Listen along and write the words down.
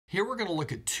Here we're going to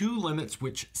look at two limits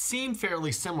which seem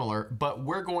fairly similar, but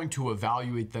we're going to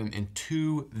evaluate them in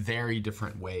two very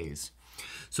different ways.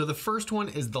 So the first one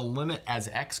is the limit as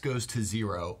x goes to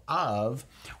 0 of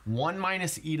 1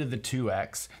 minus e to the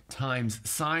 2x times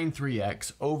sine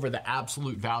 3x over the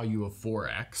absolute value of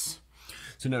 4x.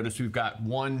 So notice we've got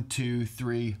 1, 2,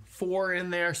 3, 4 in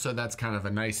there, so that's kind of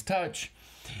a nice touch.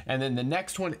 And then the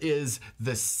next one is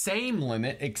the same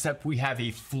limit, except we have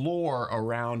a floor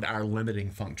around our limiting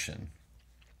function.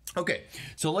 Okay,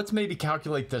 so let's maybe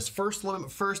calculate this first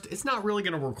limit first. It's not really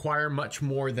going to require much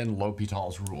more than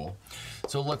L'Hopital's rule.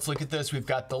 So let's look at this. We've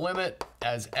got the limit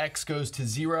as x goes to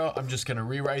 0. I'm just going to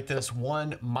rewrite this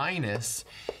 1 minus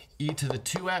e to the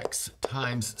 2x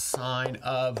times sine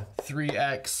of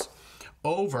 3x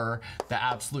over the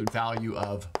absolute value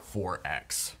of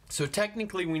 4x. So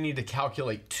technically we need to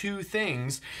calculate two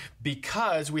things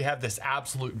because we have this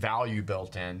absolute value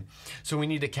built in. So we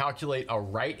need to calculate a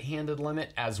right-handed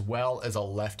limit as well as a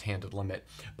left-handed limit.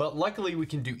 But luckily we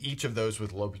can do each of those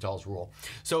with L'Hopital's rule.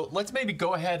 So let's maybe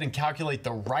go ahead and calculate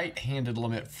the right-handed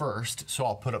limit first. So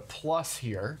I'll put a plus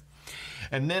here,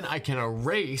 and then I can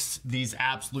erase these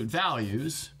absolute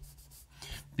values,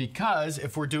 because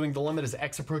if we're doing the limit as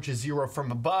x approaches 0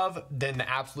 from above, then the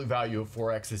absolute value of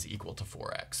 4x is equal to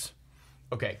 4x.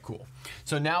 Okay, cool.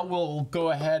 So now we'll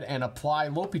go ahead and apply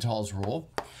L'Hopital's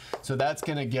rule. So that's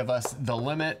going to give us the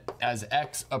limit as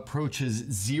x approaches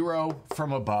 0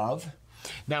 from above.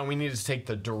 Now we need to take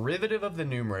the derivative of the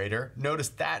numerator. Notice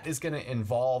that is going to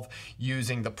involve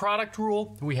using the product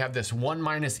rule. We have this 1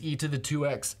 minus e to the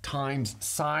 2x times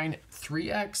sine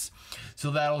 3x.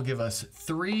 So that'll give us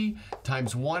 3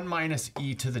 times 1 minus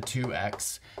e to the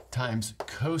 2x times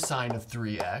cosine of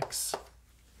 3x.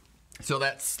 So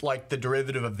that's like the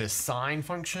derivative of this sine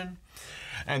function.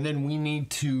 And then we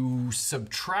need to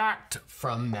subtract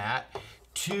from that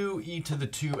 2e to the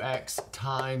 2x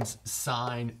times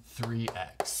sine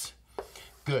 3x.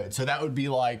 Good, so that would be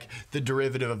like the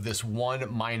derivative of this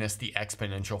 1 minus the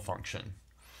exponential function.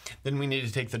 Then we need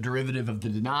to take the derivative of the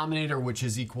denominator, which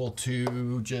is equal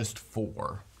to just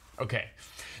 4. Okay,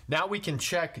 now we can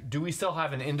check, do we still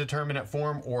have an indeterminate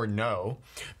form or no?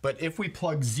 But if we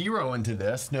plug 0 into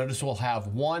this, notice we'll have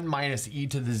 1 minus e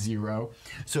to the 0.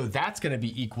 So that's going to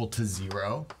be equal to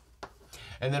 0.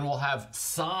 And then we'll have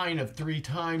sine of 3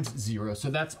 times 0. So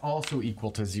that's also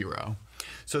equal to 0.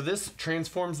 So this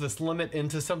transforms this limit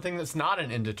into something that's not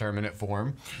an indeterminate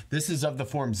form. This is of the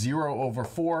form 0 over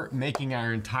 4, making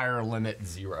our entire limit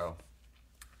 0.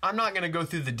 I'm not going to go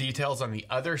through the details on the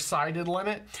other sided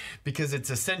limit because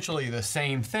it's essentially the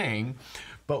same thing.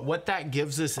 But what that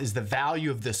gives us is the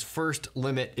value of this first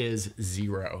limit is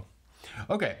 0.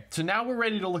 Okay, so now we're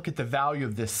ready to look at the value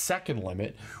of this second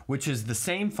limit, which is the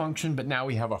same function, but now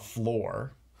we have a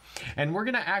floor. And we're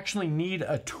going to actually need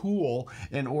a tool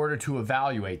in order to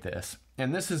evaluate this.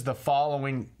 And this is the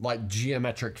following like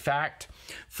geometric fact.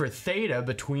 For theta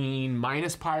between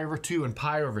minus pi over 2 and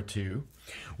pi over 2,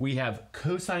 we have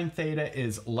cosine theta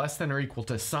is less than or equal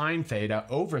to sine theta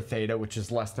over theta, which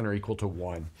is less than or equal to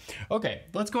 1. Okay,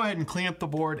 let's go ahead and clean up the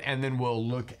board and then we'll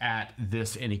look at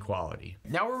this inequality.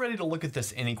 Now we're ready to look at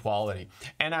this inequality.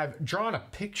 And I've drawn a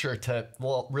picture to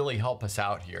really help us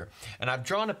out here. And I've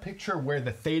drawn a picture where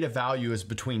the theta value is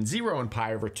between 0 and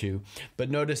pi over 2. But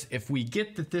notice if we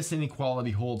get that this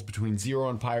inequality holds between 0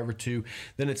 and pi over 2,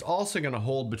 then it's also going to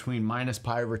hold between minus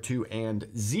pi over 2 and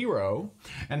 0.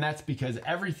 And that's because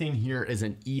everything here is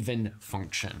an even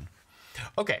function.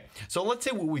 Okay, so let's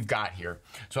say what we've got here.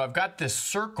 So I've got this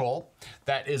circle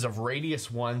that is of radius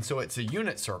 1, so it's a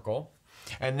unit circle.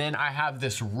 And then I have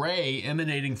this ray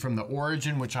emanating from the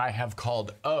origin, which I have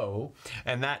called O,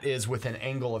 and that is with an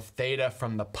angle of theta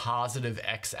from the positive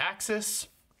x-axis.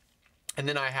 And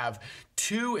then I have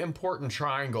two important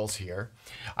triangles here.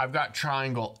 I've got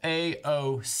triangle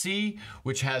AOC,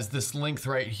 which has this length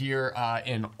right here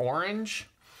in orange.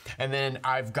 And then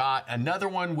I've got another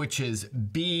one, which is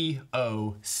BOC.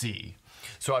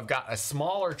 So I've got a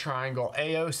smaller triangle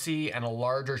AOC and a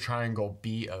larger triangle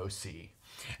BOC.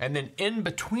 And then in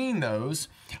between those,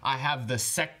 I have the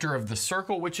sector of the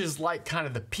circle, which is like kind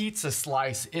of the pizza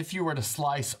slice if you were to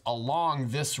slice along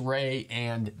this ray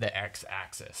and the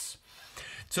x-axis.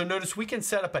 So notice we can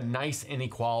set up a nice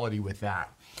inequality with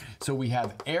that. So we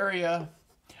have area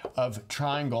of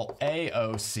triangle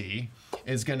AOC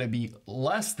is going to be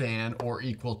less than or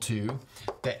equal to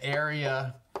the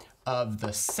area of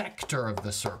the sector of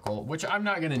the circle, which I'm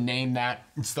not going to name that.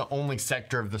 It's the only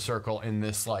sector of the circle in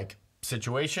this like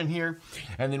situation here.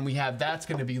 And then we have that's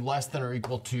going to be less than or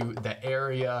equal to the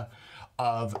area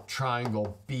of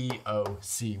triangle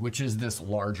BOC, which is this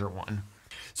larger one.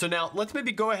 So now let's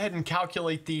maybe go ahead and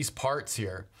calculate these parts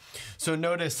here. So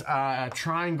notice a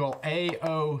triangle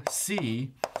AOC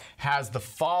has the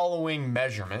following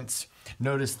measurements.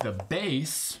 Notice the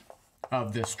base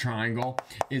of this triangle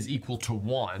is equal to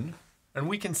 1. And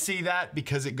we can see that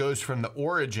because it goes from the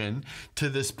origin to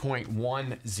this point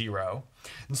 1, 0.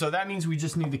 And so that means we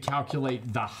just need to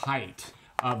calculate the height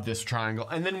of this triangle.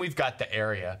 And then we've got the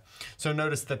area. So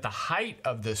notice that the height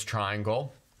of this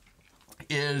triangle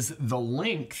is the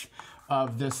length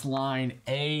of this line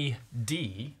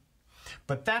AD,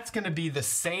 but that's going to be the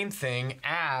same thing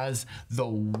as the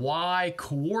y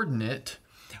coordinate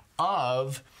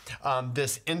of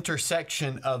this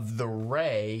intersection of the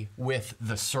ray with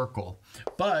the circle.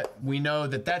 But we know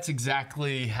that that's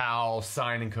exactly how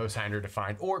sine and cosine are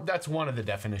defined, or that's one of the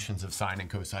definitions of sine and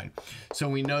cosine. So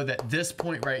we know that this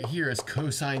point right here is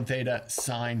cosine theta,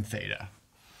 sine theta.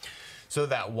 So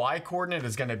that y coordinate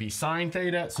is going to be sine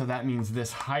theta, so that means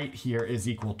this height here is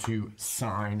equal to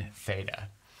sine theta.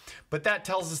 But that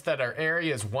tells us that our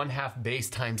area is 1/2 base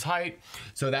times height,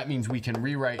 so that means we can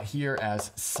rewrite here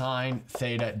as sine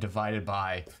theta divided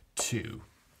by 2.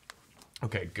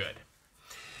 Okay, good.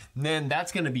 And then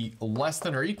that's going to be less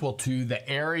than or equal to the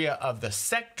area of the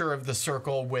sector of the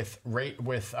circle with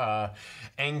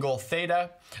angle theta.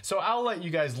 So I'll let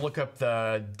you guys look up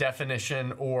the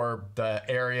definition or the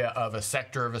area of a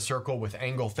sector of a circle with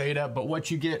angle theta, but what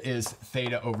you get is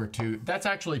theta over 2. That's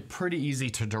actually pretty easy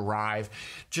to derive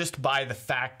just by the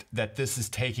fact that this is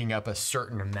taking up a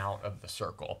certain amount of the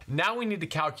circle. Now we need to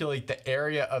calculate the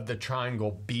area of the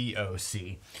triangle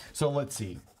BOC. So let's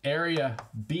see. Area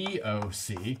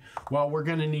BOC, well, we're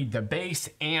going to need the base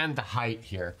and the height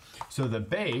here. So the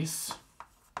base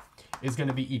is going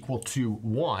to be equal to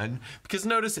 1, because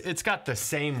notice it's got the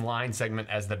same line segment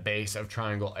as the base of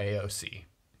triangle AOC.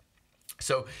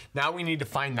 So now we need to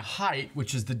find the height,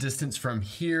 which is the distance from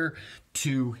here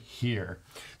to here.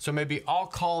 So maybe I'll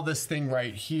call this thing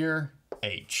right here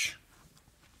H.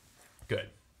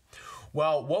 Good.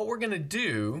 Well, what we're going to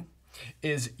do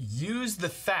is use the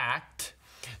fact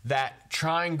that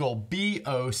triangle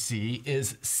BOC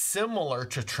is similar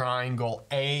to triangle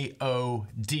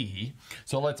AOD.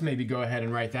 So let's maybe go ahead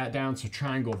and write that down. So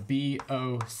triangle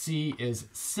BOC is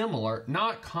similar,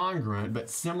 not congruent, but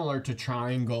similar to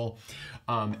triangle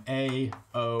AOD.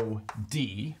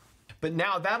 But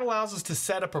now that allows us to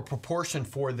set up a proportion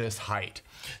for this height.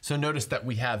 So notice that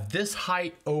we have this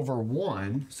height over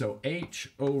 1, so H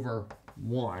over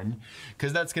 1,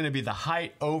 because that's going to be the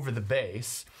height over the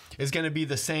base, is going to be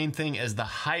the same thing as the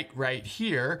height right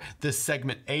here, this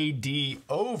segment AD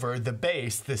over the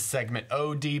base, this segment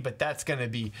OD, but that's going to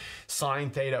be sine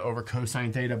theta over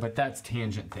cosine theta, but that's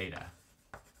tangent theta.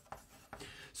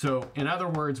 So in other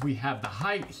words, we have the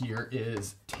height here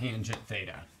is tangent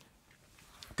theta.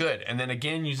 Good, and then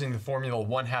again, using the formula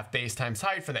 1/2 base times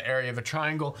height for the area of a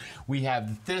triangle, we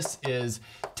have this is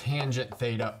tangent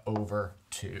theta over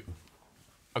 2.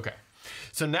 Okay,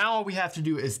 so now all we have to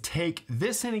do is take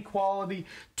this inequality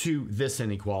to this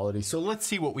inequality. So let's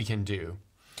see what we can do.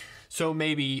 So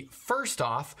maybe first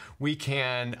off, we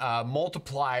can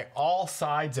multiply all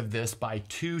sides of this by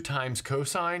 2 times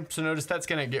cosine. So notice that's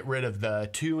going to get rid of the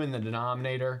 2 in the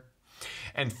denominator.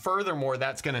 And furthermore,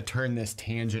 that's going to turn this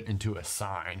tangent into a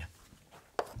sine,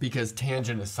 because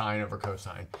tangent is sine over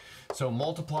cosine. So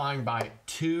multiplying by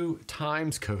 2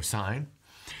 times cosine.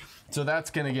 So that's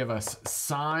going to give us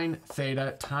sine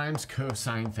theta times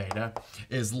cosine theta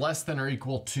is less than or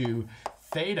equal to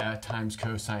theta times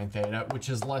cosine theta, which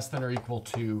is less than or equal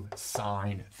to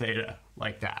sine theta,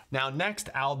 like that. Now next,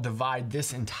 I'll divide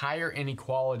this entire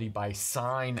inequality by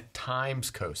sine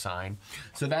times cosine.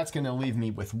 So that's going to leave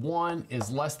me with 1 is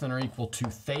less than or equal to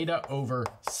theta over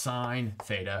sine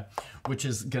theta, which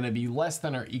is going to be less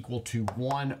than or equal to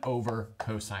 1 over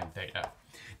cosine theta.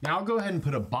 Now I'll go ahead and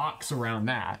put a box around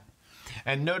that.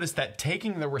 And notice that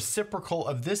taking the reciprocal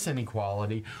of this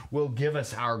inequality will give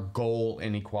us our goal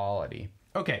inequality.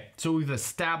 Okay, so we've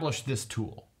established this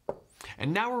tool.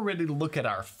 And now we're ready to look at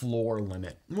our floor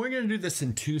limit. We're going to do this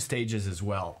in 2 stages as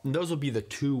well. And those will be the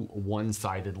 2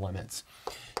 one-sided limits.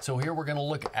 So here we're going to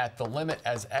look at the limit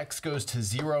as x goes to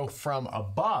 0 from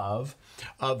above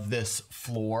of this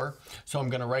floor. So I'm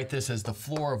going to write this as the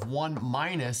floor of 1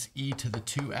 minus e to the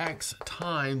 2x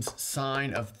times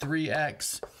sine of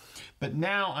 3x. But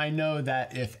now I know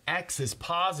that if x is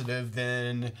positive,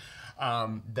 then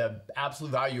the absolute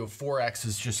value of 4x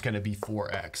is just going to be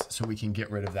 4x. So we can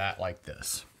get rid of that like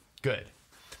this. Good.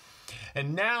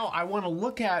 And now I want to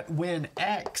look at when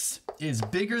x is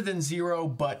bigger than 0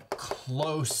 but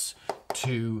close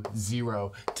to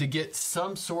 0 to get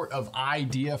some sort of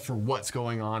idea for what's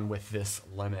going on with this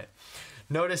limit.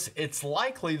 notice it's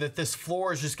likely that this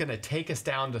floor is just going to take us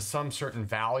down to some certain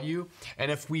value. And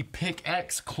if we pick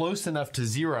x close enough to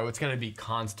 0, it's going to be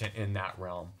constant in that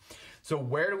realm. So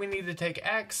where do we need to take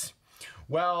x?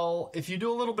 Well, if you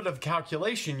do a little bit of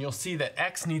calculation, you'll see that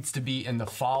x needs to be in the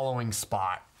following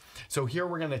spot. So here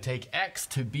we're going to take x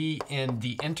to be in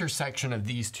the intersection of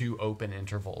these two open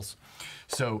intervals.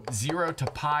 So 0 to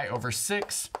pi over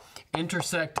 6,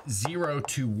 intersect 0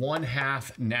 to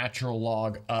 1/2 natural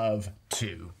log of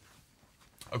 2.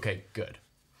 Okay, good.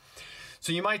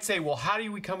 So you might say, well, how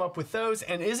do we come up with those?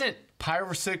 And isn't pi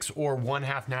over 6 or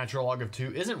 1/2 natural log of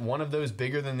 2, isn't one of those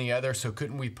bigger than the other? So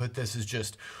couldn't we put this as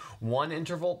just one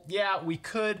interval? Yeah, we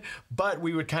could, but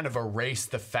we would kind of erase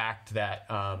the fact that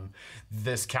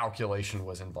this calculation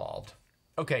was involved.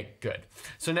 Okay, good.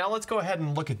 So now let's go ahead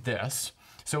and look at this.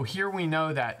 So here we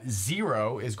know that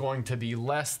 0 is going to be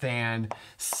less than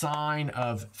sine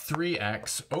of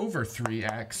 3x over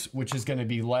 3x, which is going to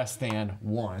be less than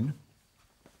 1.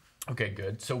 Okay,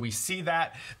 good. So we see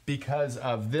that because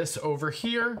of this over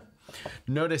here.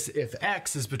 Notice if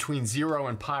x is between 0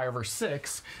 and pi over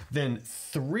 6, then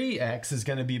 3x is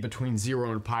going to be between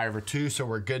 0 and pi over 2, so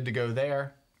we're good to go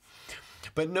there.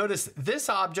 But notice this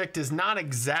object is not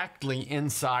exactly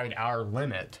inside our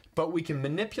limit, but we can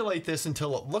manipulate this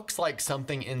until it looks like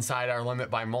something inside our limit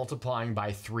by multiplying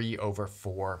by 3 over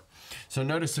 4. So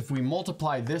notice if we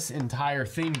multiply this entire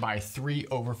thing by 3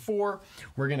 over 4,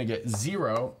 we're going to get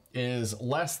 0 is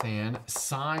less than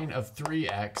sine of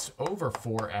 3x over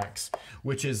 4x,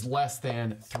 which is less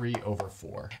than 3 over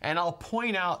 4. And I'll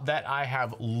point out that I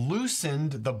have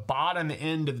loosened the bottom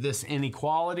end of this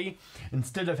inequality.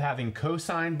 Instead of having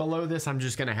cosine below this, I'm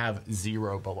just going to have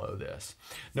 0 below this.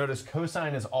 Notice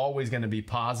cosine is always going to be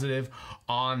positive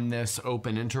on this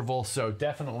open interval, so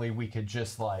definitely we could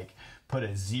just like put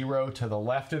a 0 to the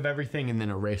left of everything and then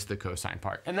erase the cosine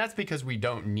part. And that's because we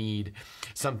don't need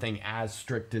something as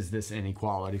strict as this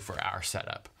inequality for our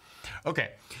setup.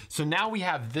 Okay, so now we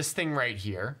have this thing right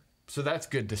here. So that's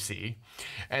good to see.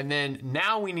 And then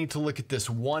now we need to look at this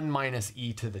 1 minus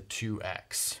e to the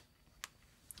 2x.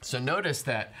 So notice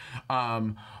that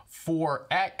for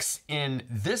x in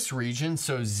this region,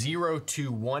 so 0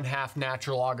 to 1/2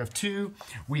 natural log of 2,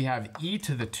 we have e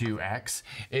to the 2x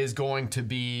is going to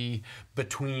be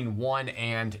between 1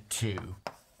 and 2.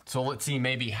 So let's see,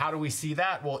 maybe how do we see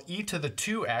that? Well, e to the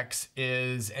 2x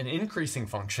is an increasing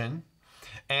function,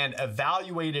 and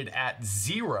evaluated at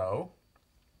 0,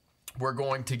 we're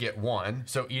going to get 1,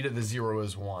 so e to the 0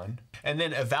 is 1. And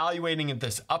then evaluating at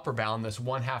this upper bound, this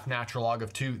 1/2 natural log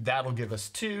of 2, that'll give us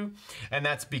 2, and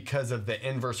that's because of the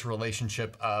inverse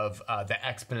relationship of the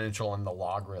exponential and the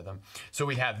logarithm. So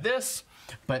we have this,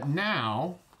 but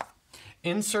now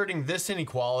inserting this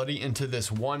inequality into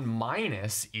this 1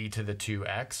 minus e to the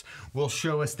 2x will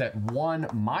show us that 1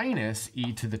 minus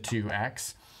e to the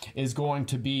 2x is going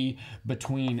to be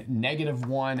between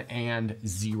 -1 and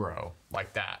 0,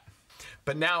 like that.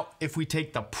 But now, if we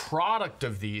take the product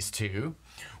of these two,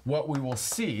 what we will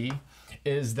see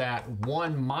is that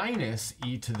 1 minus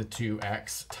e to the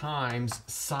 2x times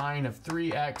sine of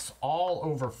 3x all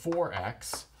over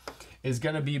 4x is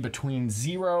going to be between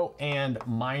 0 and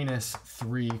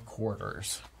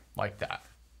 -3/4, like that.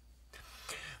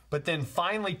 But then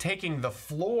finally taking the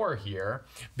floor here,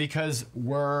 because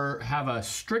we have a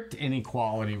strict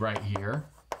inequality right here,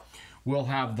 we'll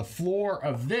have the floor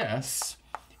of this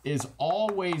is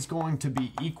always going to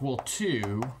be equal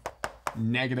to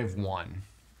 -1.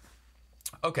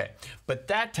 Okay, but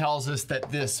that tells us that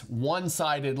this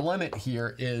one-sided limit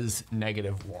here is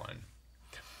 -1.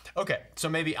 Okay, so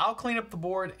maybe I'll clean up the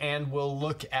board and we'll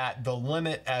look at the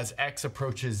limit as x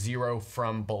approaches 0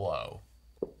 from below.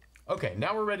 Okay,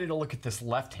 now we're ready to look at this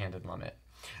left-handed limit.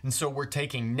 And so we're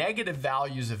taking negative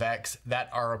values of x that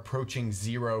are approaching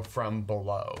 0 from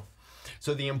below.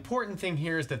 So the important thing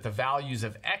here is that the values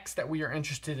of x that we are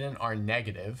interested in are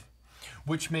negative,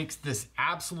 which makes this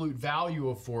absolute value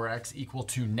of 4x equal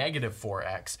to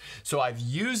 -4x. So I've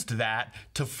used that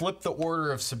to flip the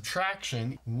order of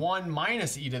subtraction, 1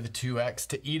 minus e to the 2x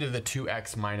to e to the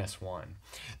 2x minus 1.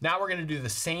 Now we're going to do the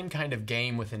same kind of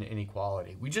game with an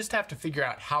inequality. We just have to figure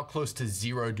out how close to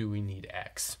 0 do we need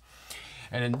x.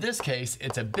 And in this case,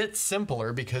 it's a bit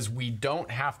simpler because we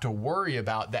don't have to worry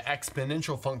about the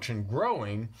exponential function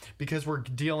growing because we're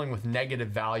dealing with negative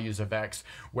values of x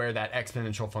where that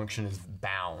exponential function is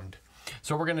bound.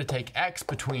 So we're going to take x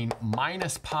between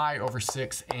minus pi over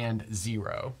 6 and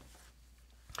 0.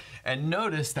 And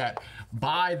notice that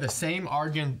by the same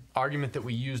argument that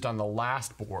we used on the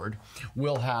last board,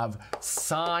 we'll have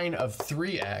sine of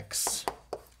 3x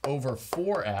over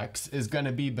 4x is going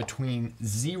to be between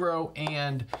 0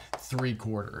 and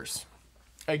 3/4.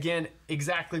 Again,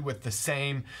 exactly with the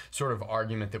same sort of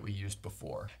argument that we used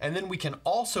before. And then we can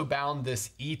also bound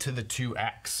this e to the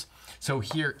 2x. So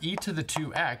here, e to the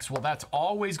 2x, well, that's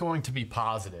always going to be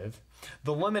positive.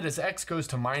 The limit as x goes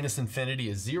to minus infinity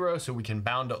is 0, so we can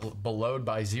bound it below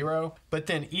by 0. But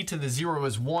then e to the 0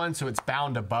 is 1, so it's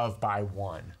bound above by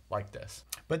 1, like this.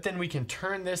 But then we can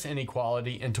turn this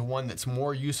inequality into one that's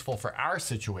more useful for our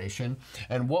situation.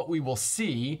 And what we will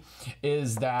see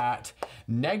is that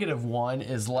 -1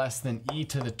 is less than e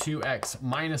to the 2x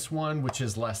minus 1, which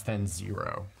is less than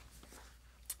 0.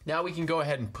 Now we can go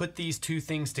ahead and put these two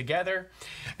things together,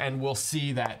 and we'll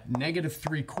see that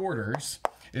 -3/4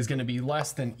 is going to be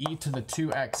less than e to the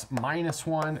 2x minus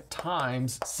 1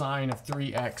 times sine of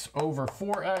 3x over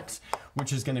 4x,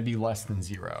 which is going to be less than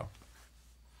 0.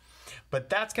 But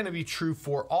that's going to be true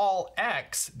for all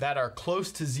x that are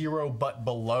close to 0 but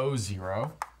below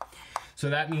 0. So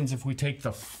that means if we take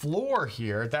the floor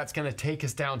here, that's going to take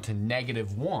us down to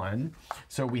 -1.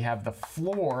 So we have the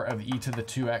floor of e to the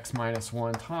 2x minus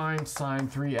 1 times sine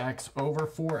 3x over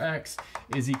 4x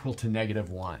is equal to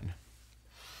 -1.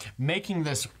 Making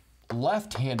this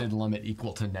left-handed limit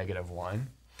equal to -1,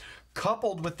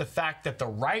 coupled with the fact that the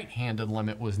right-handed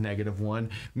limit was -1,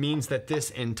 means that this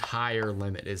entire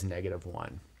limit is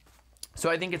 -1. So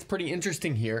I think it's pretty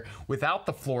interesting here. Without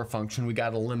the floor function, we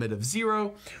got a limit of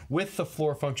 0. With the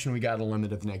floor function, we got a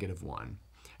limit of -1.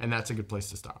 And that's a good place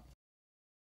to stop.